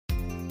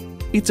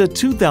It's a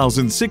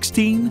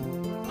 2016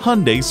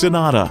 Hyundai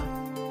Sonata.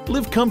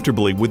 Live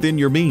comfortably within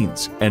your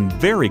means and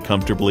very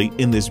comfortably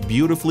in this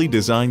beautifully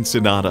designed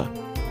Sonata,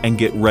 and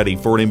get ready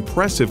for an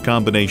impressive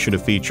combination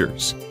of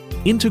features.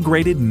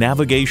 Integrated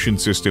navigation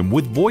system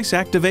with voice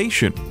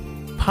activation,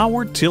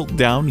 power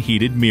tilt-down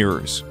heated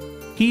mirrors,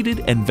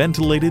 heated and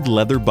ventilated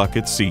leather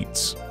bucket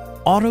seats,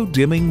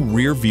 auto-dimming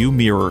rear-view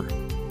mirror,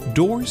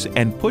 doors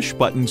and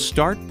push-button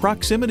start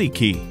proximity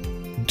key,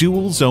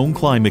 dual-zone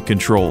climate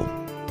control,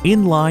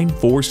 inline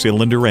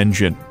 4-cylinder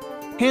engine,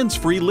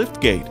 hands-free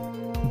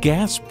liftgate,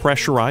 gas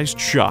pressurized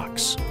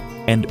shocks,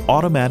 and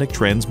automatic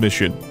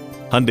transmission.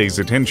 Hyundai's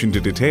attention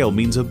to detail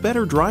means a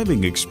better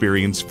driving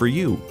experience for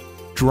you.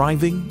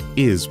 Driving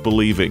is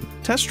believing.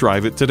 Test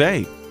drive it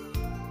today.